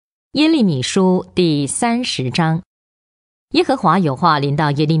耶利米书第30章。耶和华有话临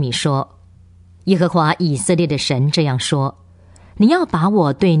到耶利米说：耶和华以色列的神这样说，你要把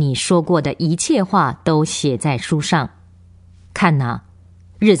我对你说过的一切话都写在书上。看哪，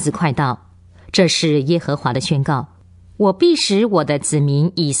日子快到，这是耶和华的宣告，我必使我的子民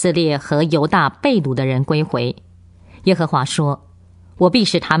以色列和犹大被掳的人归回。耶和华说，我必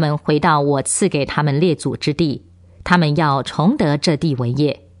使他们回到我赐给他们列祖之地，他们要重得这地为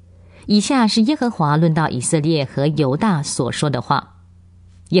业。以下是耶和华论到以色列和犹大所说的话。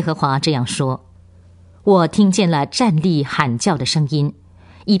耶和华这样说，我听见了战栗喊叫的声音，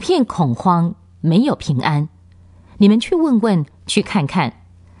一片恐慌，没有平安。你们去问问，去看看，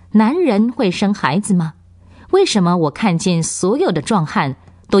男人会生孩子吗？为什么我看见所有的壮汉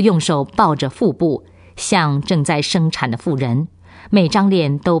都用手抱着腹部，像正在生产的妇人，每张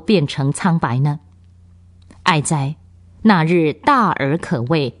脸都变成苍白呢？哀哉，那日大而可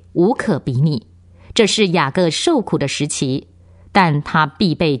畏，无可比拟。这是雅各受苦的时期，但他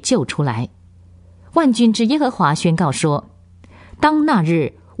必被救出来。万军之耶和华宣告说，当那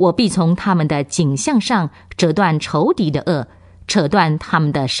日，我必从他们的颈项上折断仇敌的轭，扯断他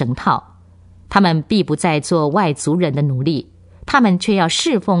们的绳套。他们必不再做外族人的奴隶，他们却要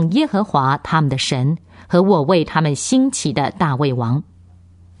侍奉耶和华他们的神，和我为他们兴起的大卫王。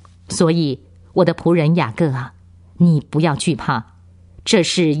所以，我的仆人雅各啊，你不要惧怕，这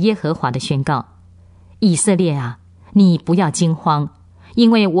是耶和华的宣告。以色列啊，你不要惊慌，因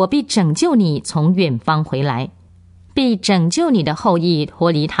为我必拯救你从远方回来，必拯救你的后裔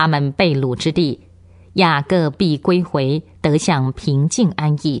脱离他们被掳之地。雅各必归回，得享平静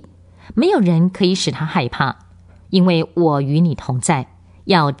安逸，没有人可以使他害怕，因为我与你同在，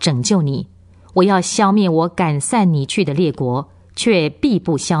要拯救你。我要消灭我赶散你去的列国，却必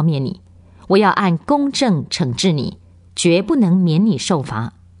不消灭你。我要按公正惩治你，绝不能免你受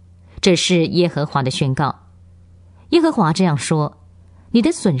罚。这是耶和华的宣告。耶和华这样说，你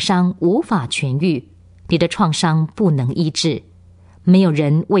的损伤无法痊愈，你的创伤不能医治，没有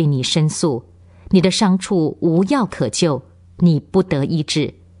人为你申诉，你的伤处无药可救，你不得医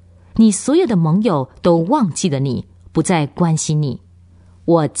治。你所有的盟友都忘记了你，不再关心你。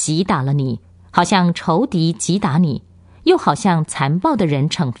我击打了你，好像仇敌击打你，又好像残暴的人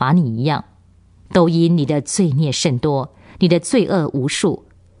惩罚你一样。都因你的罪孽甚多，你的罪恶无数。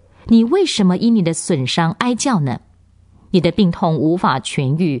你为什么因你的损伤哀叫呢？你的病痛无法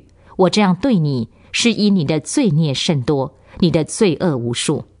痊愈，我这样对你，是因你的罪孽甚多，你的罪恶无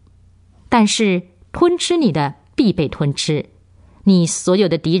数。但是吞吃你的必被吞吃，你所有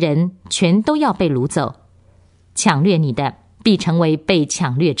的敌人全都要被掳走。抢掠你的必成为被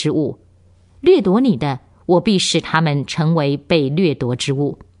抢掠之物，掠夺你的，我必使他们成为被掠夺之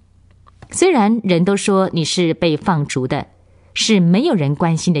物。虽然人都说你是被放逐的，是没有人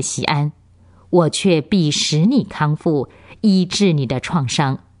关心的锡安，我却必使你康复，医治你的创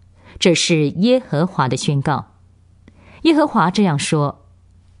伤。这是耶和华的宣告。耶和华这样说，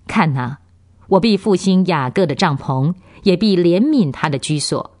看哪，我必复兴雅各的帐篷，也必怜悯他的居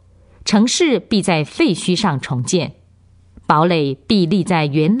所，城市必在废墟上重建，堡垒必立在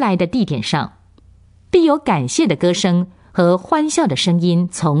原来的地点上，必有感谢的歌声和欢笑的声音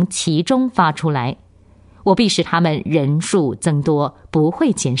从其中发出来。我必使他们人数增多，不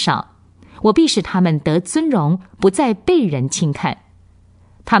会减少。我必使他们得尊荣，不再被人轻看。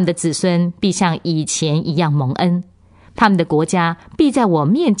他们的子孙必像以前一样蒙恩，他们的国家必在我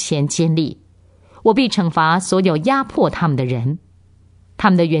面前坚立。我必惩罚所有压迫他们的人，他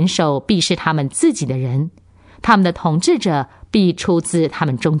们的元首必是他们自己的人，他们的统治者必出自他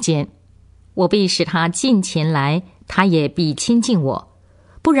们中间。我必使他近前来，他也必亲近我，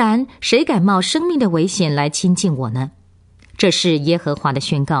不然谁敢冒生命的危险来亲近我呢？这是耶和华的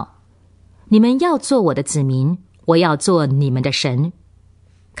宣告。你们要做我的子民，我要做你们的神。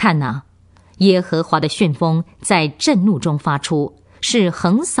看哪，耶和华的旋风在震怒中发出，是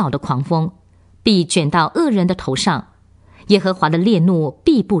横扫的狂风，必卷到恶人的头上。耶和华的烈怒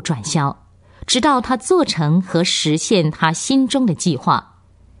必不转消，直到他做成和实现他心中的计划。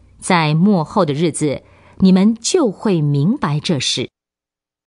在末后的日子，你们就会明白这事。